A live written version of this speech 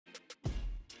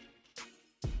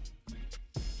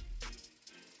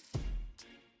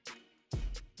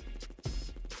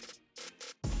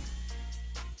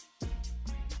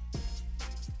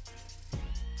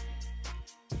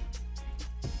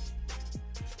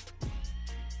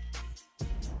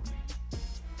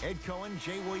Ed Cohen,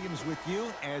 Jay Williams with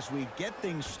you as we get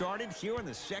things started here in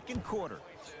the second quarter.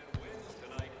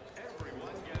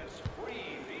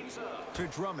 To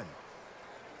Drummond.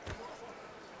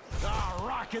 Ah,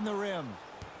 rocking the rim.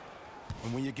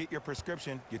 And when you get your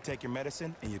prescription, you take your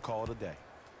medicine and you call it a day.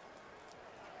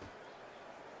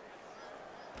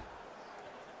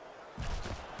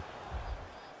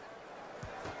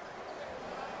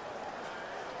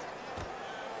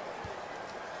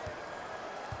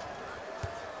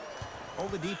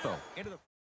 Oladipo into the...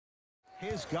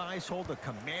 His guys hold a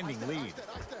commanding lead.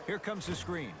 Here comes the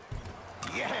screen.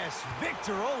 Yes,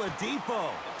 Victor Oladipo.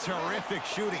 Terrific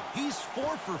shooting. He's 4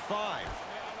 for 5.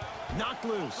 Knocked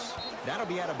loose. That'll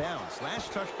be out of bounds.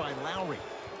 Last touch by Lowry.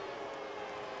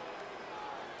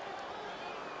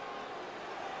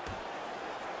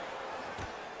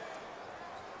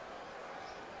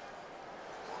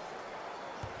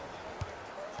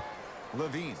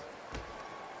 Levine.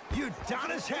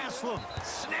 Udonis Haslem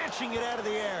snatching it out of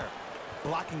the air.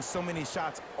 Blocking so many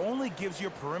shots only gives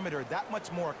your perimeter that much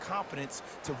more confidence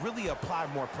to really apply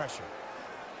more pressure.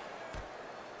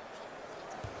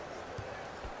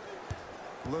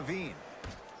 Levine.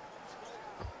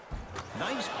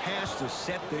 Nice pass to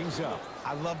set things up.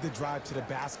 I love the drive to the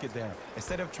basket there.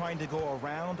 Instead of trying to go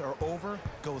around or over,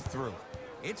 go through.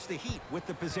 It's the Heat with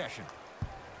the possession.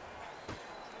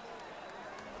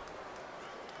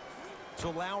 So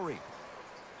Lowry.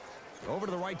 Over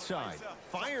to the right side.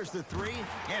 Fires the three.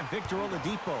 And Victor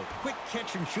Oladipo. Quick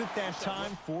catch and shoot that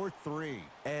time for 3.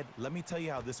 Ed, let me tell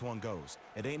you how this one goes.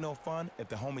 It ain't no fun if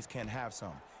the homies can't have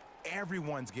some.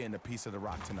 Everyone's getting a piece of the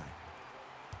rock tonight.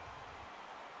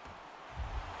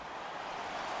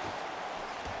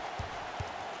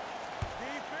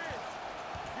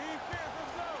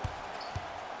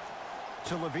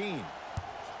 To Levine.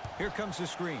 Here comes the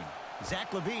screen.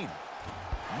 Zach Levine.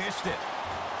 Missed it.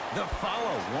 The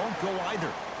follow won't go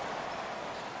either.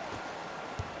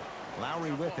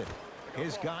 Lowry with it.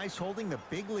 His guys holding the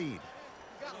big lead.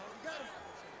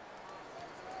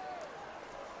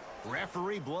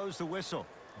 Referee blows the whistle.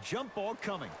 Jump ball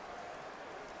coming.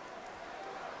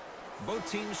 Both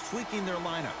teams tweaking their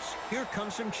lineups. Here come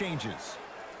some changes.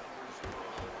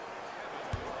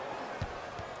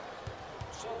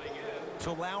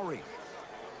 To Lowry.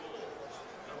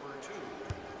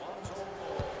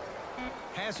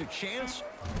 Has a chance.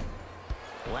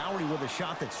 Lowry with a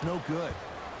shot that's no good.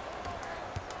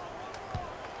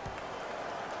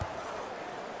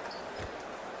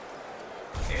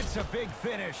 It's a big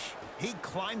finish. He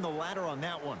climbed the ladder on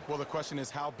that one. Well, the question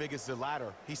is, how big is the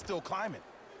ladder? He's still climbing.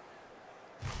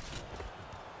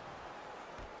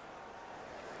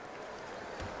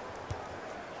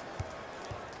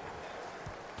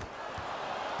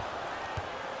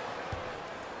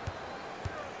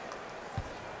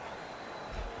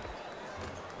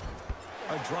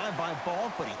 A drive-by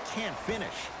ball, but he can't finish.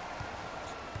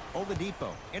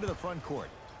 Oladipo into the front court.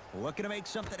 Looking to make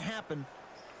something happen.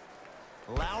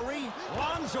 Lowry,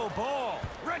 Lonzo Ball,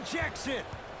 rejects it.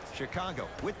 Chicago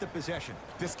with the possession.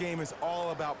 This game is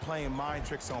all about playing mind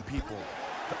tricks on people.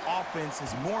 The offense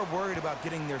is more worried about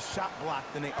getting their shot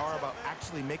blocked than they are about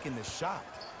actually making the shot.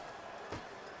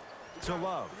 To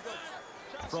Love.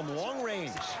 From long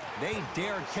range, they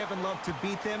dared Kevin Love to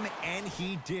beat them, and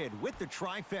he did with the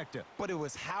trifecta. But it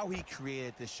was how he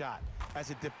created the shot.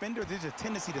 As a defender, there's a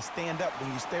tendency to stand up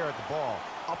when you stare at the ball.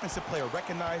 Offensive player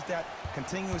recognized that,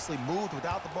 continuously moved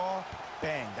without the ball.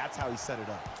 Bang, that's how he set it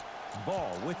up.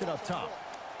 Ball with it up top.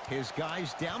 His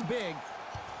guys down big.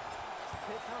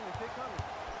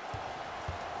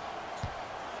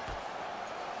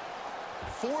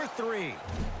 4-3.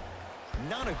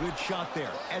 Not a good shot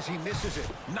there as he misses it.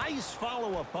 Nice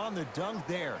follow-up on the dunk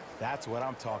there. That's what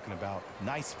I'm talking about.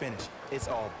 Nice finish. It's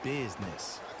all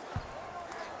business.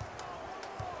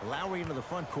 Lowry into the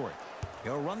front court.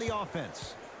 He'll run the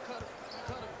offense.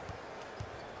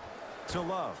 To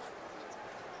Love.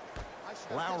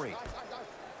 Lowry.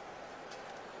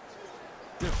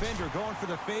 Defender going for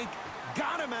the fake.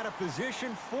 Got him out of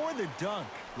position for the dunk.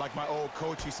 Like my old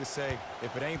coach used to say,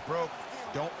 if it ain't broke,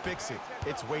 don't fix it.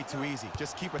 It's way too easy.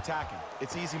 Just keep attacking.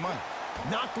 It's easy money.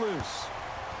 Knocked loose.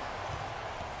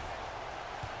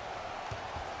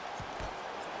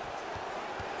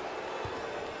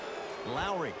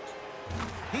 Lowry.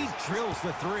 He drills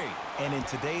the 3. And in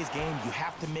today's game, you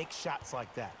have to make shots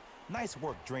like that. Nice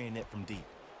work draining it from deep.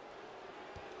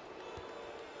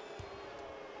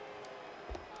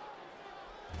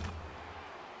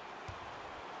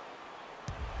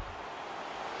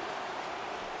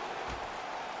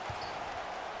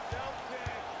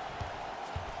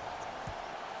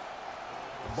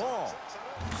 ball.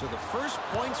 So the first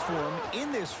points for him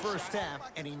in this first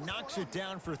half, and he knocks it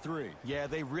down for 3. Yeah,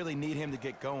 they really need him to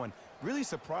get going. Really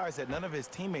surprised that none of his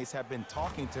teammates have been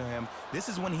talking to him. This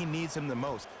is when he needs him the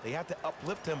most. They have to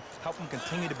uplift him, help him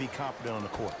continue to be confident on the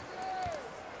court.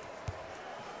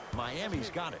 Miami's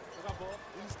got it.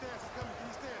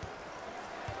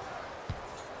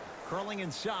 Curling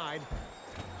inside.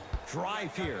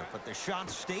 Drive here, but the shot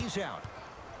stays out.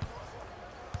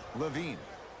 Levine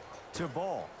to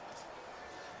Ball.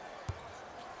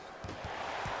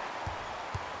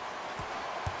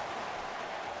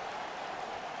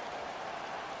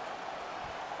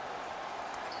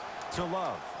 To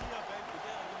Love.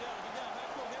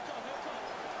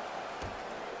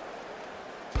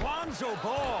 Lonzo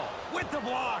Ball with the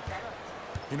block.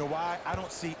 You know why? I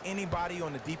don't see anybody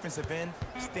on the defensive end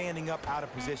standing up out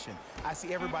of position. I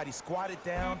see everybody squatted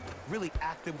down, really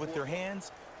active with their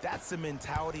hands. That's the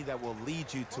mentality that will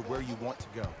lead you to where you want to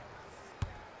go.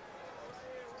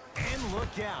 And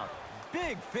look out.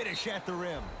 Big finish at the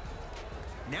rim.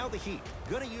 Now the Heat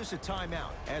going to use a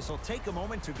timeout as they'll take a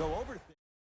moment to go over things.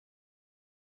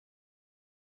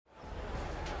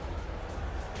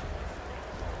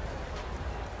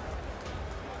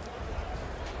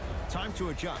 Time to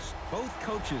adjust. Both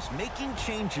coaches making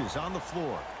changes on the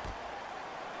floor.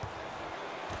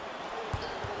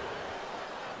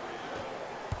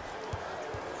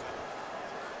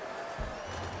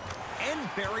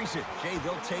 And buries it. Jay,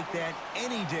 they'll take that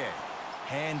any day.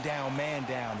 Hand down, man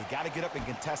down. You got to get up and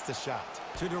contest the shot.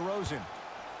 To DeRozan.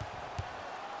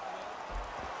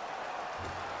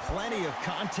 Plenty of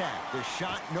contact. The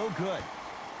shot no good.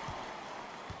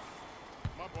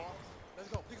 My ball. Let's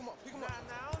go. Pick him up. Pick him up.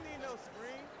 Nah, I don't need no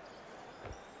screen.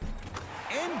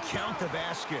 And count the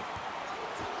basket.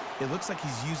 It looks like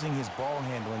he's using his ball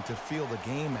handling to feel the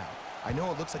game out. I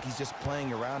know it looks like he's just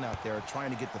playing around out there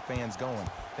trying to get the fans going.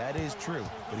 That is true,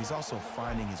 but he's also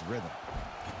finding his rhythm.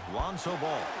 Lonzo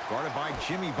Ball, guarded by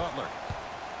Jimmy Butler.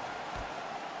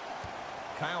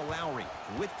 Kyle Lowry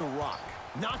with the rock.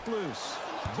 Knocked loose.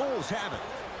 Bulls have it.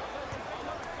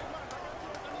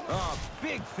 A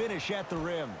big finish at the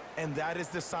rim. And that is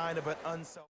the sign of an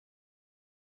unselfish.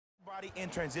 Everybody in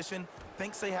transition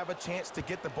thinks they have a chance to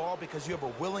get the ball because you have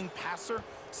a willing passer,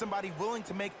 somebody willing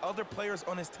to make other players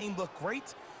on his team look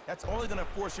great. That's only going to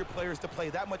force your players to play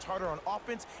that much harder on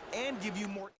offense and give you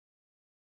more.